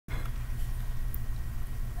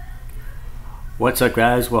What's up,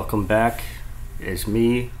 guys? Welcome back. It's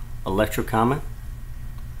me, electroComet,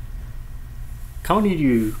 coming to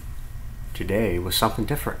you today with something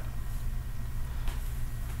different.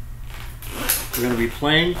 We're going to be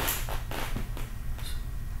playing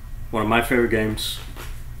one of my favorite games,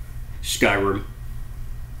 Skyrim.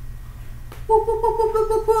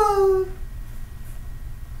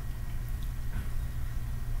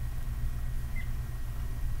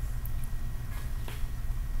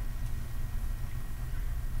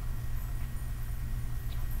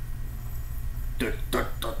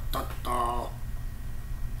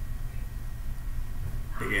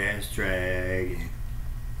 Big ass dragon.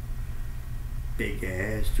 Big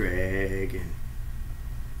ass dragon.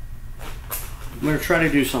 I'm gonna try to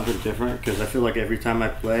do something different because I feel like every time I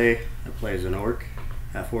play as an orc,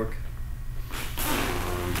 half orc.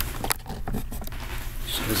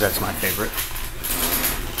 Just because that's my favorite.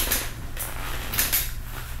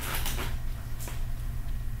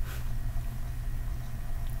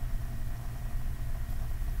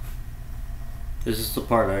 This is the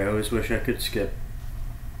part I always wish I could skip.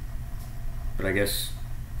 But I guess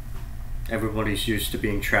everybody's used to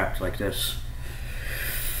being trapped like this.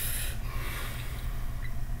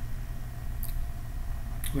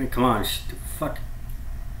 I mean, come on, fuck.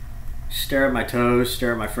 Stare at my toes,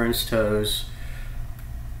 stare at my friend's toes.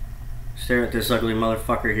 Stare at this ugly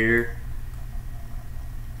motherfucker here.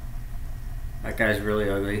 That guy's really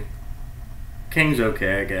ugly. King's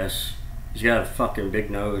okay, I guess. He's got a fucking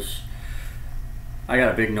big nose. I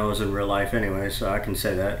got a big nose in real life anyway, so I can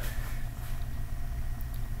say that.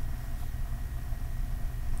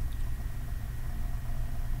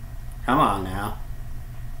 Come on now.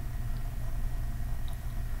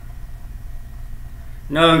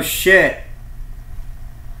 No shit.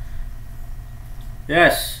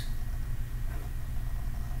 Yes.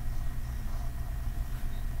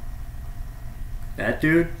 That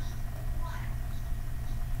dude?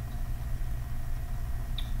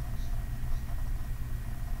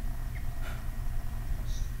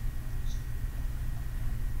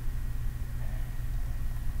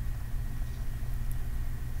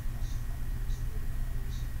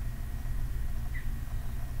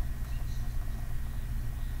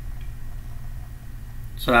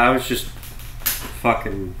 So I was just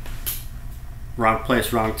fucking wrong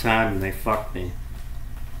place, wrong time, and they fucked me.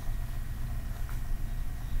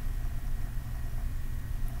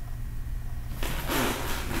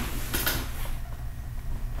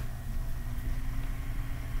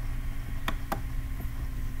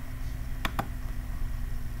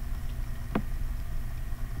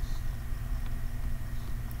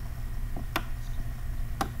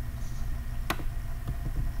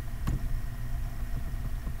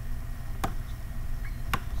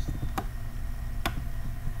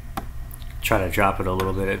 Try to drop it a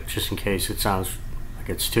little bit just in case it sounds like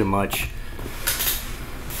it's too much.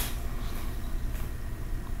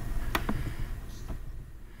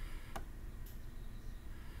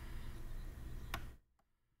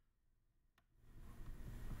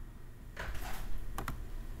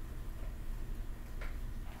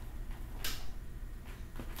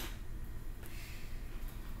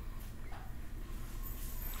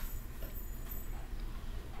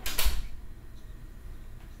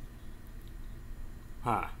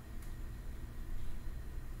 Huh.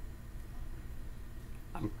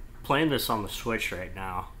 I'm playing this on the Switch right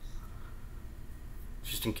now.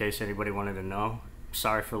 Just in case anybody wanted to know.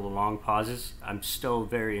 Sorry for the long pauses. I'm still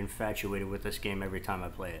very infatuated with this game every time I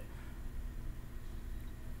play it.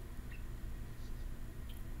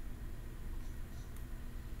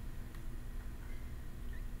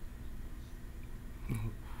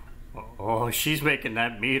 Oh, she's making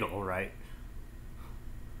that meat all right.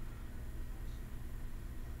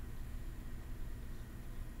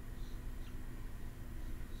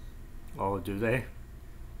 Oh, do they?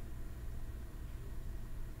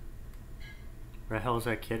 Where the hell is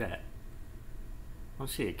that kid at? I don't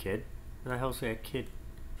see a kid. Where the hell is that kid?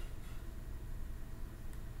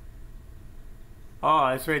 Oh,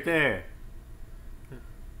 it's right there.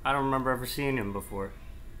 I don't remember ever seeing him before.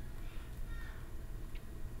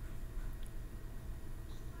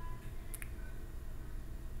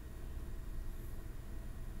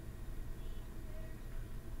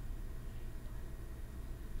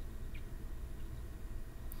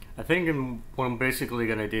 I think what I'm basically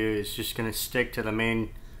going to do is just going to stick to the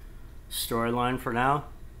main storyline for now.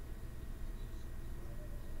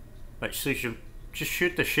 But so you should just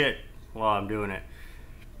shoot the shit while I'm doing it.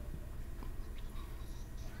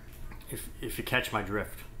 If you catch my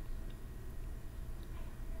drift.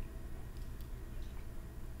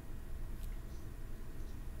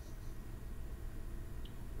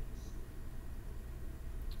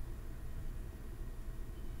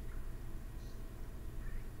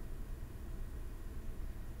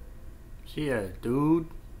 See ya, dude.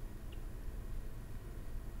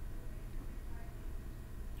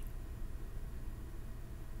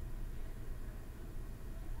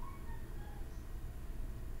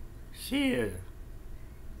 See ya.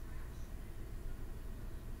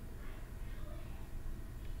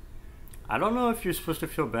 I don't know if you're supposed to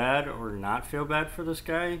feel bad or not feel bad for this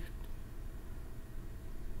guy.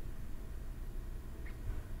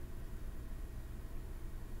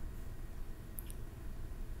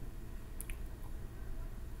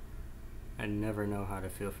 I never know how to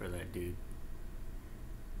feel for that dude.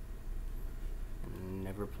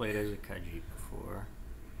 Never played as a Khajiit before.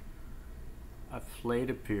 I've played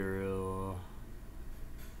Imperial.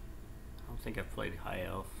 I don't think I've played High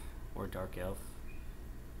Elf or Dark Elf.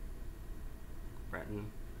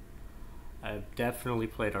 Breton. I've definitely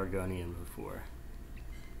played Argonian before.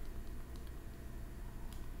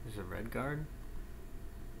 There's a red guard.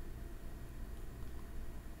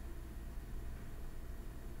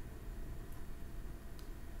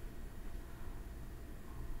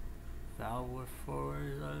 Valwarfor,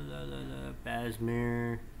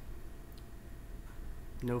 Basmir.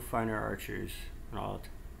 No finer archers. Not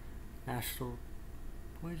national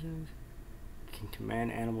poisons. Can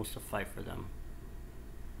command animals to fight for them.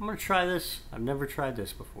 I'm gonna try this. I've never tried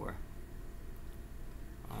this before.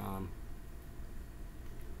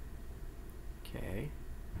 Okay.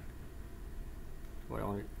 What I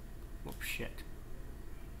want to? Oh shit.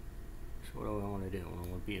 So what do I want to do? I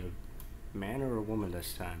want to be a man or a woman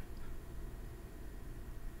this time.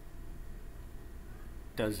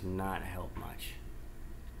 Does not help much.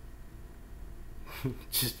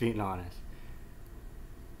 Just being honest.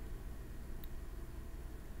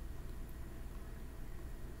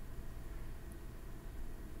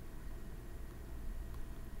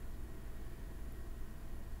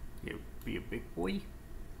 You be a big boy.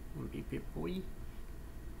 Be a big boy.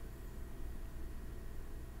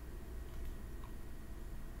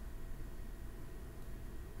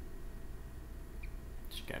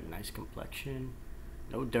 She's got a nice complexion.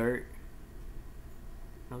 No dirt.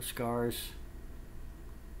 No scars.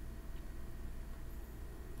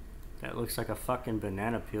 That looks like a fucking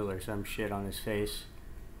banana peel or some shit on his face.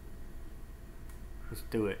 Let's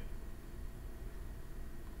do it.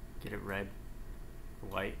 Get it red.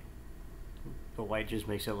 White. The white just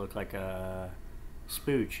makes it look like a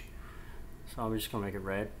spooge. So I'm just gonna make it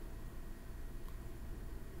red.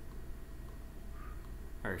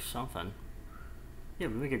 Or something. Yeah,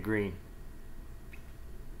 make it green.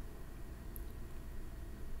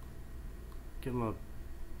 Give him a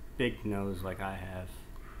big nose like I have.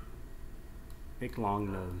 Big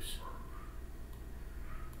long nose.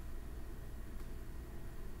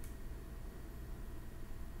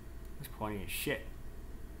 That's pointy as shit.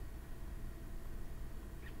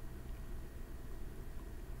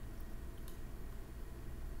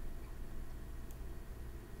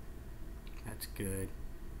 That's good.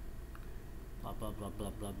 Blah blah blah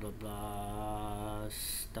blah blah blah blah.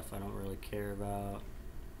 Stuff I don't really care about.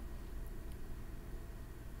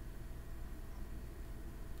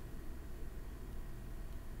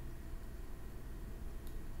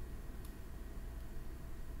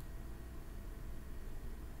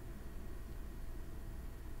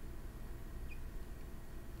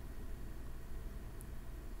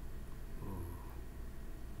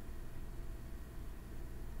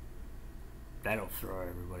 That'll throw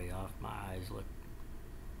everybody off. My eyes look.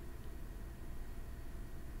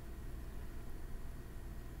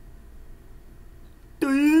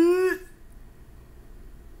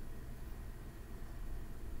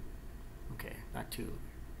 Okay, not too.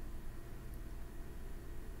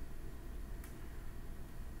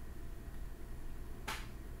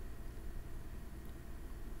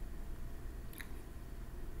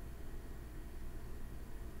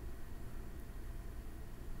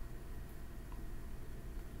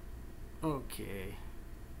 Okay,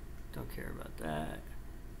 don't care about that.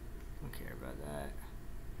 Don't care about that.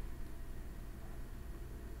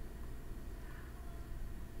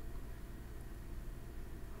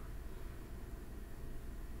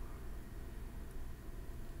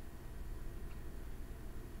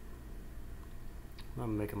 I'm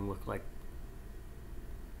gonna make him look like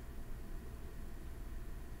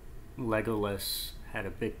Legolas had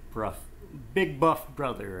a big buff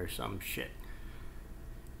brother or some shit.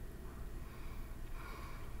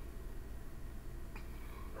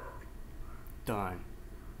 Done.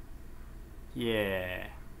 Yeah.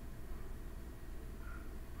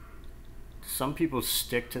 Some people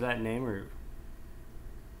stick to that name or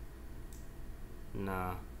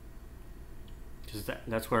nah. Cause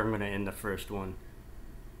that's where I'm gonna end the first one.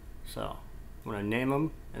 So I'm gonna name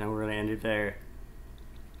them and then we're gonna end it there.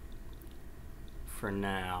 for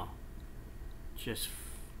now. Just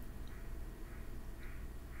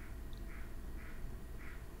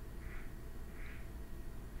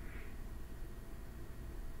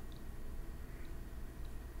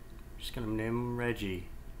gonna name him Reggie.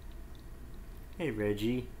 Hey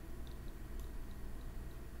Reggie.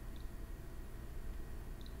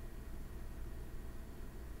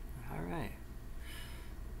 Alright.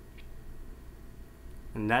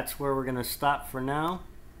 And that's where we're gonna stop for now.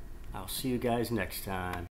 I'll see you guys next time.